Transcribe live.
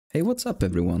Hey, what's up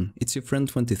everyone? It's your friend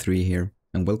 23 here,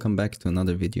 and welcome back to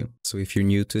another video. So if you're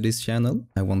new to this channel,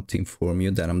 I want to inform you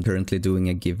that I'm currently doing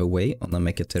a giveaway on a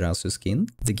Amaterasu skin.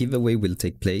 The giveaway will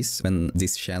take place when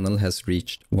this channel has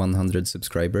reached 100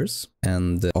 subscribers,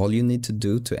 and all you need to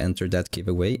do to enter that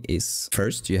giveaway is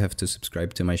first you have to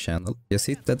subscribe to my channel. Just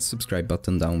hit that subscribe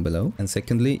button down below, and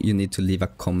secondly you need to leave a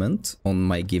comment on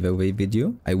my giveaway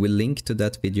video. I will link to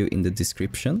that video in the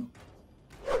description.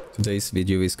 Today's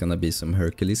video is gonna be some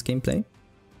Hercules gameplay.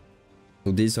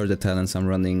 So these are the talents I'm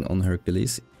running on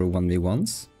Hercules for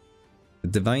 1v1s. The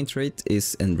divine trait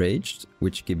is Enraged,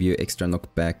 which give you extra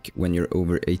knockback when you're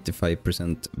over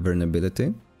 85%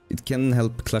 vulnerability. It can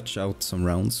help clutch out some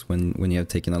rounds when you have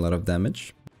taken a lot of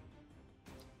damage.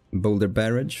 Boulder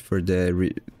Barrage for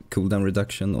the cooldown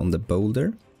reduction on the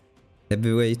boulder.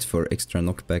 Heavyweight for extra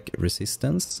knockback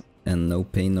resistance. And no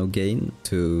pain, no gain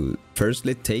to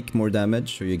firstly take more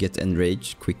damage so you get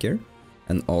enraged quicker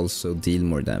and also deal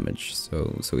more damage.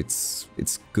 So it's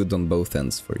good on both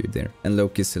ends for you there. And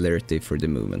Loki's celerity for the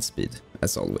movement speed,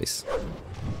 as always.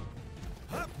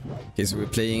 Okay, so we're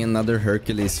playing another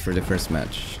Hercules for the first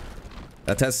match.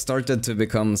 That has started to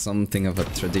become something of a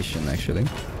tradition actually.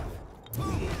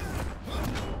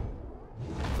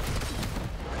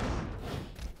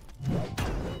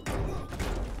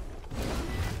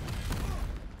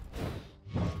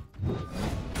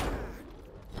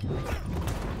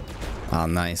 Ah,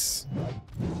 nice.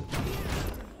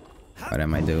 What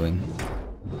am I doing?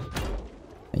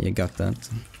 You got that.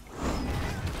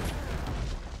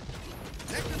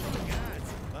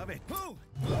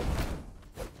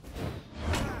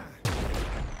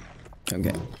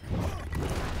 Okay.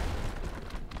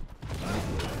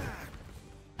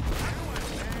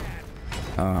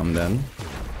 Oh, I'm done.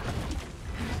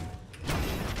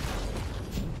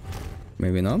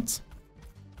 Maybe not.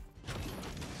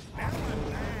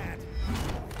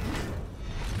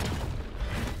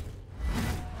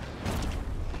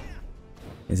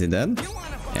 Is he dead?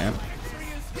 Yeah.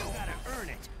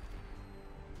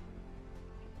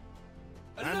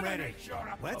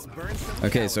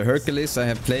 Okay, so Hercules I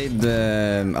have played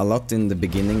a lot in the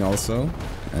beginning also.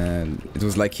 It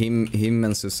was like him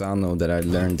and Susano that I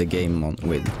learned the game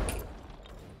with.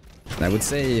 And I would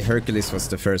say Hercules was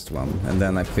the first one, and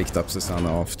then I picked up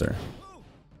Susano after.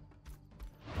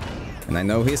 And I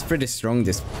know he's pretty strong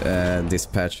this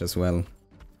patch as well.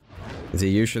 They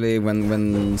usually,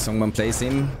 when someone plays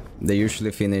him, they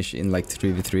usually finish in like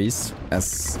 3v3s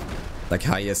as like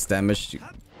highest damage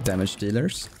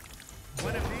dealers.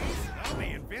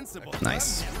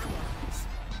 Nice.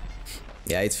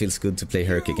 Yeah, it feels good to play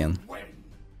Herc again.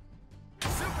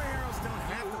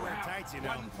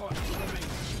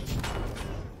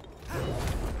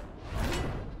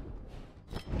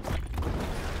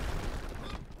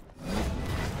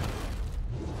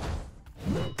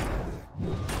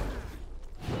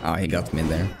 Oh, he got me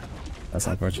there. That's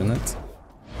unfortunate.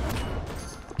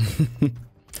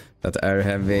 That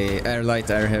air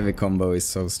light, air heavy combo is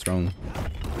so strong.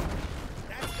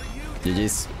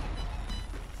 GG's.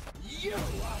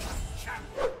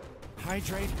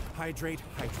 Hydrate, hydrate,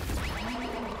 hydrate.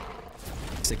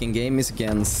 Second game is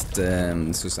against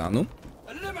Susano.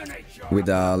 With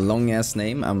a long ass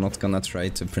name I'm not gonna try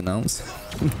to pronounce.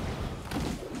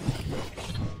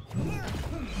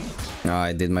 Oh,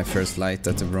 I did my first light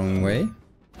at the wrong way.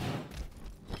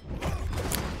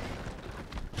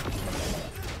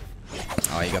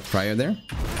 Oh, I got prior there.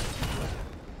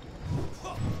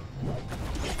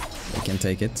 I can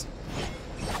take it.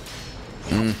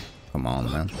 Come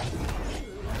on, man.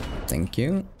 Thank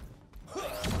you.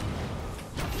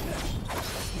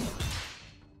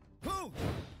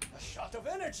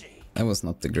 That was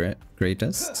not the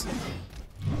greatest.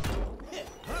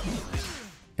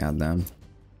 God damn.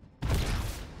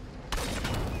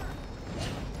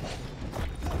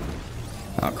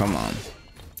 Oh, come on.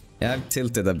 Yeah, I've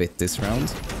tilted a bit this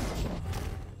round,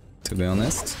 to be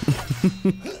honest.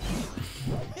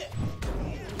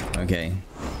 Okay.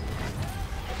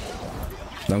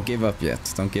 Don't give up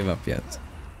yet. Don't give up yet.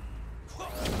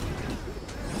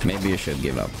 Maybe you should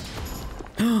give up.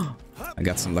 I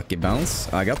got some lucky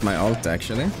bounce. I got my ult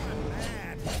actually.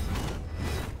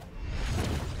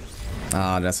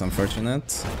 Ah, that's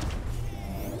unfortunate.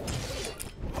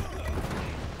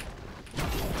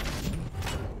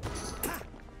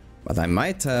 But I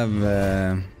might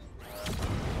have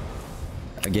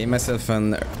gave myself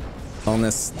an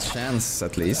honest chance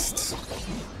at least.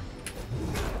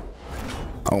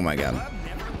 Oh my god,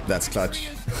 that's clutch.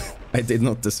 I did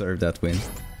not deserve that win.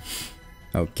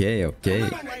 Okay, okay.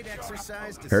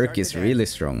 Herc is really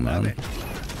strong, man.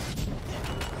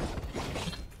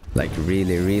 Like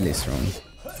really, really strong.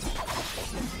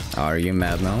 Are you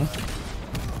mad now?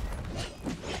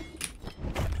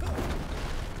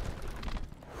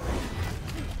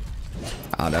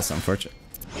 Ah, that's unfortunate.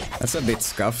 That's a bit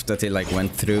scuffed that he like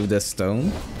went through the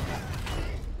stone.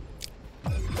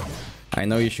 I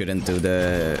know you shouldn't do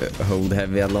the hold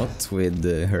heavy a lot with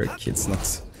Herc. It's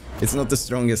not the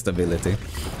strongest ability.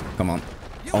 Come on.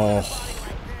 Oh,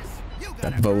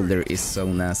 that boulder is so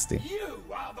nasty. You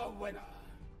are the winner.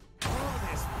 Oh,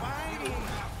 this fighting.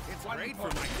 It's great for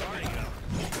my cardio.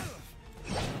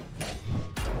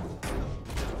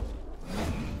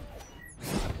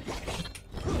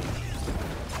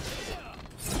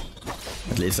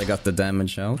 At least I got the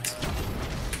damage out.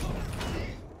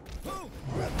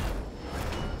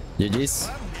 GG's.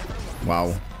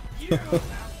 Wow.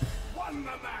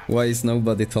 Why is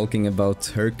nobody talking about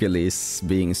Hercules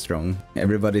being strong?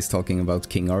 Everybody's talking about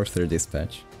King Arthur this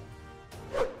patch.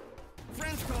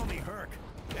 Friends call me Herc.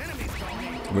 Enemies call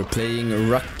me. We're playing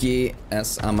Rocky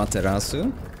as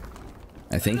Amaterasu.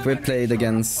 I think we played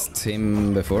against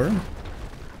him before.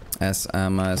 As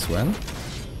Ama as well.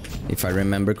 If I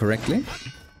remember correctly.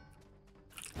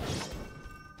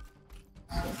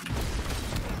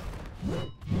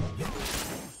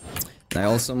 I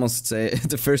also must say,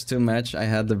 the first two matches I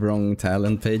had the wrong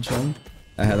talent page on.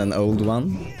 I had an old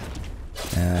one.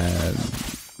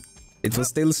 It was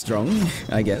still strong,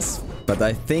 I guess. But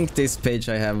I think this page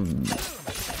I have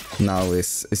now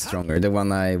is stronger. The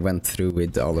one I went through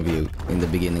with all of you in the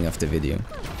beginning of the video.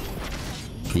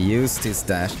 He used his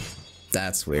dash.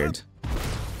 That's weird.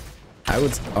 I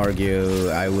would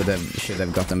argue I should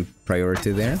have gotten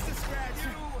priority there.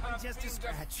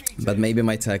 But maybe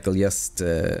my tackle just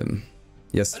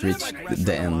reached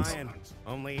the end.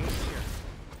 Oh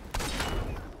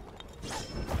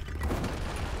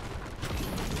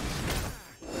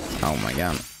my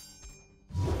god.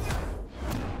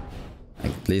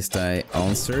 At least I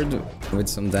answered with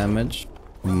some damage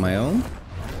of my own.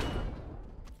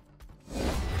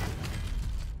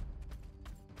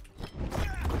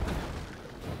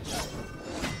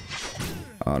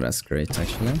 Oh, that's great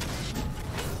actually.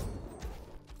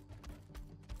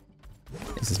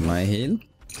 This is my heal.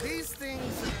 These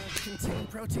things contain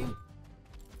protein.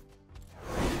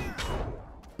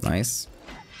 Nice.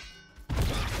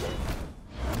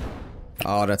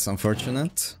 Oh, that's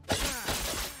unfortunate.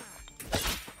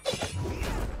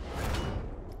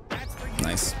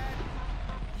 Nice.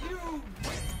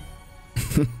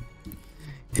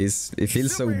 He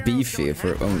feels so beefy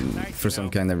for some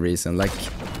kind of reason. Like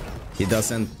he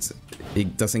doesn't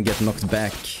get knocked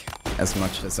back as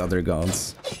much as other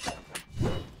gods.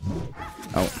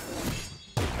 Oh,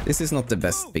 this is not the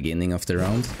best beginning of the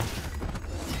round.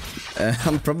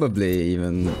 I'm probably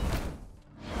even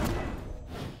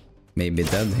maybe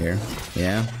dead here.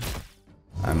 Yeah,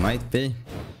 I might be.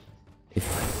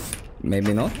 If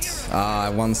maybe not.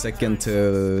 Ah, 1 second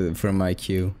for my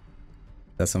Q.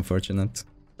 That's unfortunate.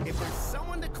 If there's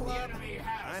someone to club,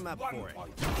 I'm up for it.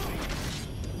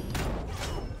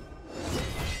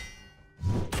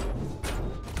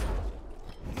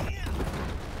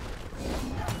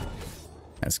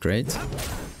 That's great.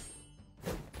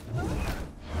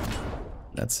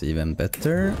 That's even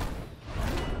better.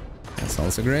 That's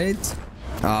also great.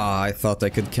 Ah, I thought I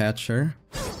could catch her.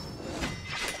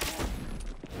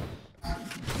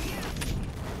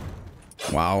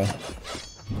 Wow.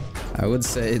 I would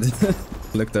say it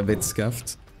looked a bit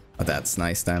scuffed. But that's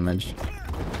nice damage.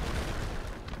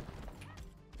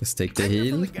 Just take the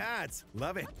heal.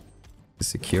 Love it.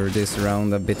 Secure this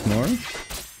round a bit more.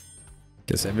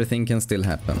 Because everything can still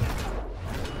happen.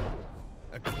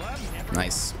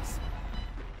 Nice.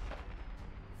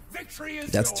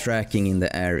 That tracking in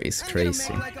the air is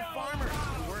crazy.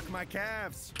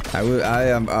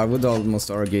 I would almost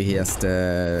argue he has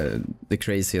the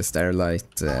craziest airlight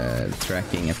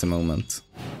tracking at the moment.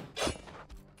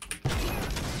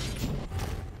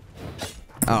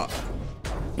 Oh.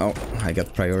 Oh, I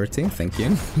got priority, thank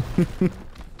you.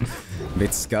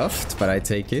 Bit scuffed, but I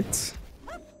take it.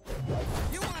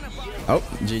 Oh,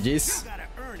 GG's.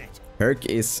 Herc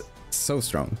is so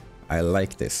strong. I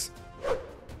like this.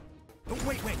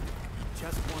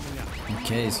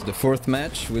 Okay, so the fourth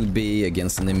match will be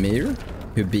against an Ymir,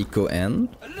 Hubiko N.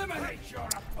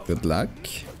 Good luck.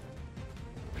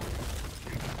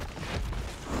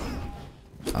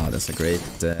 Ah, that's a great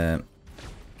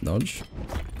dodge.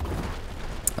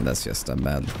 And that's just a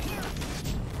bad.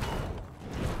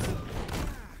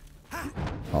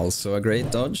 Also a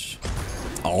great dodge.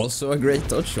 Also a great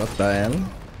dodge, what the hell?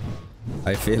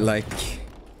 I feel like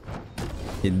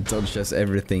he dodges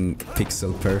everything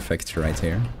pixel perfect right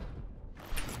here.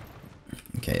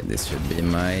 Okay, this should be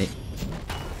my...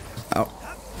 Oh,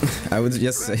 I would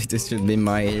just say this should be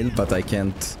my heal, but I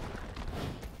can't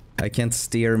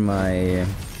steer my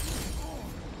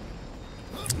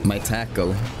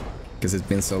tackle because it's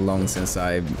been so long since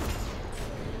I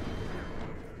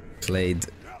played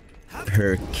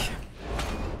Herc.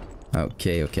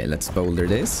 Okay, let's boulder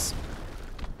this.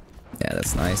 Yeah,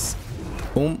 that's nice.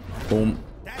 Boom, boom.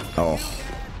 Oh,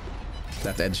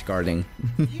 that edge guarding.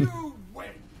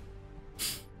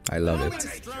 I love it.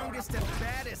 Strongest and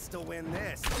baddest to win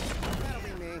this. That'll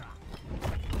be me.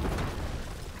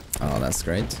 Oh, that's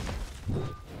great.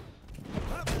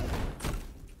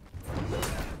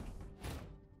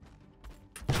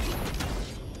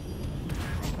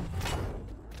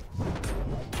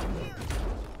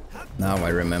 Now I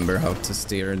remember how to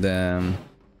steer the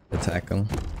tackle.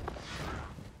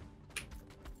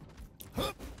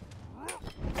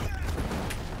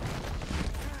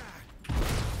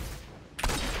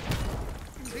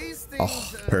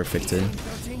 Oh, perfect hit.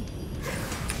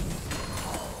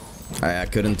 I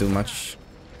couldn't do much.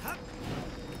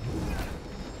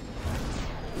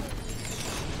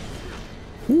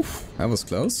 Oof, that was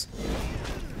close.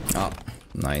 Oh,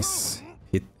 nice.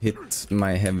 Hit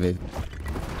my heavy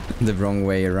the wrong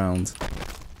way around.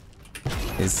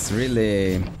 It's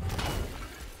really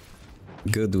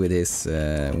good with his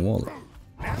wall.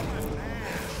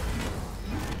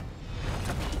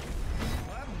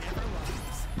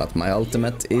 But my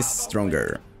ultimate is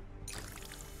stronger.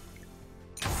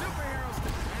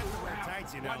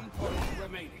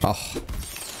 Oh,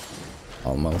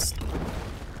 almost.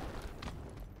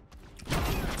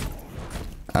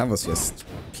 I was just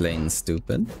plain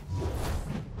stupid.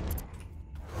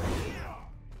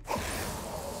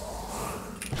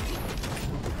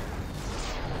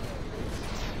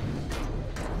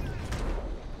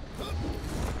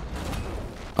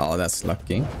 Oh, that's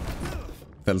lucky.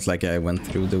 Felt like I went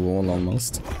through the wall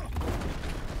almost.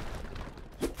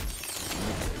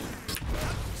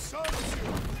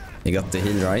 You got the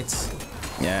heal right.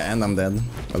 Yeah, and I'm dead.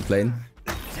 Well played.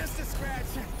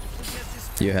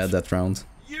 You had that round.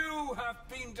 You have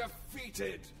been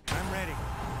defeated. I'm ready.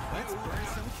 Let's burn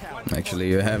some calories. Actually,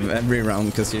 you have every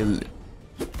round because you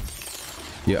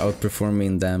outperform me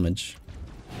in damage.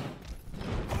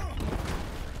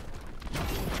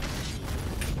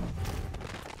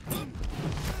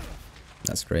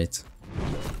 That's great.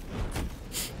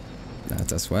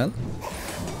 That as well.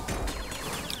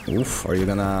 Oof, are you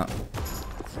gonna...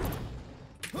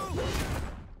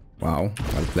 Wow,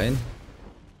 well played.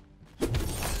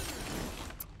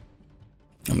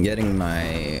 I'm getting my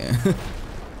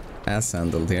ass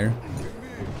handled here.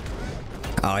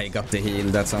 Oh, I got the heal,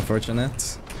 that's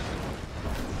unfortunate.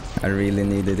 I really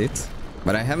needed it.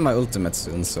 But I have my ultimate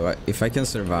soon, so if I can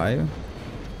survive...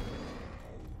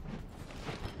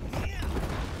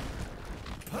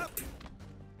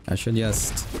 I should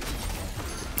just...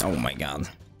 Oh my god,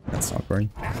 that's awkward.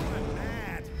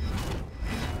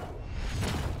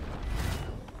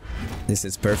 This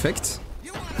is perfect.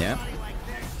 Yeah.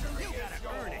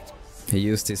 He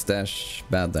used his dash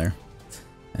bad there.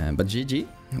 But GG,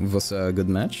 it was a good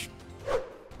match.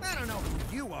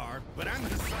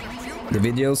 The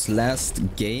video's last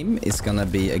game is gonna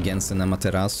be against an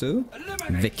Amaterasu,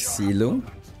 Vexilo.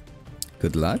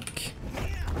 Good luck.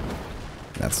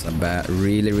 That's a bad,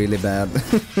 really bad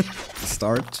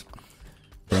start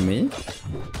for me.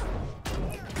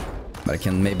 But I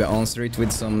can maybe answer it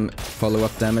with some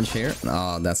follow-up damage here.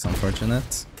 Ah, that's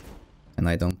unfortunate. And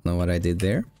I don't know what I did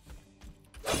there.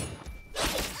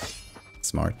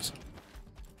 Smart.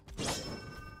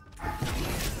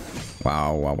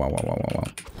 Wow.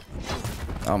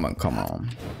 Oh man, come on.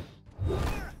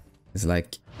 It's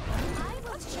like...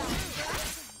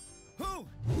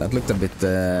 That looked a bit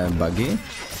buggy.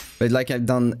 But like I've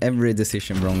done every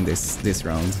decision wrong this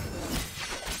round.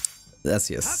 That's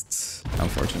just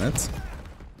unfortunate.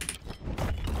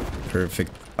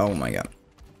 Perfect. Oh my god.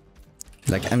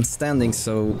 Like I'm standing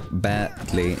so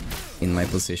badly in my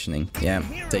positioning. Yeah,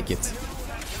 take it.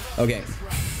 Okay.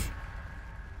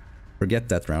 Forget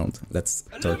that round. Let's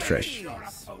start fresh.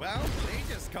 Well, they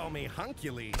just call me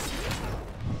Hercules.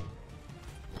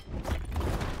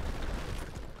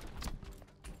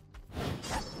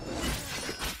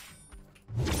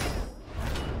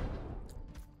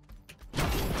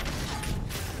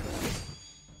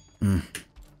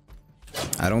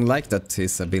 I don't like that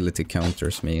his ability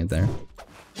counters me there.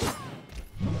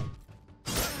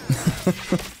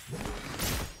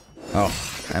 Oh,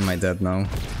 am I dead now?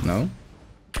 No?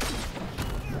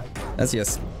 That's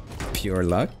just pure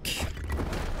luck.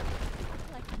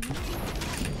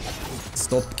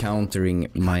 Stop countering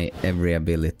my every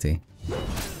ability.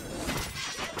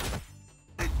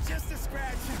 Just a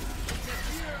scratch.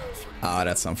 Ah,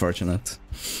 that's unfortunate.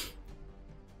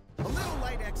 A little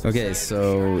light exercise. Okay,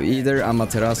 so either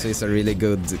Amaterasu is a really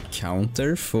good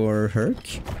counter for Herc,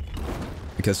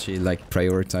 because she like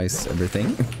prioritizes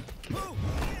everything,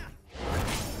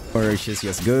 or she's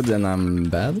just good and I'm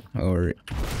bad, or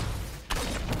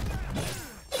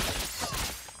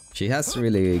she has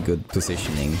really good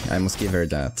positioning, I must give her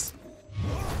that.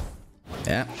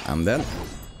 Yeah, I'm dead.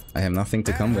 I have nothing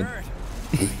to come with.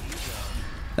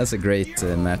 That's a great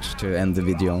match to end the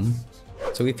video on.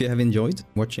 So if you have enjoyed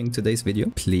watching today's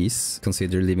video, please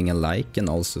consider leaving a like and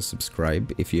also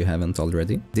subscribe if you haven't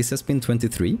already. This has been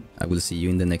 23. I will see you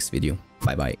in the next video.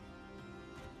 Bye bye.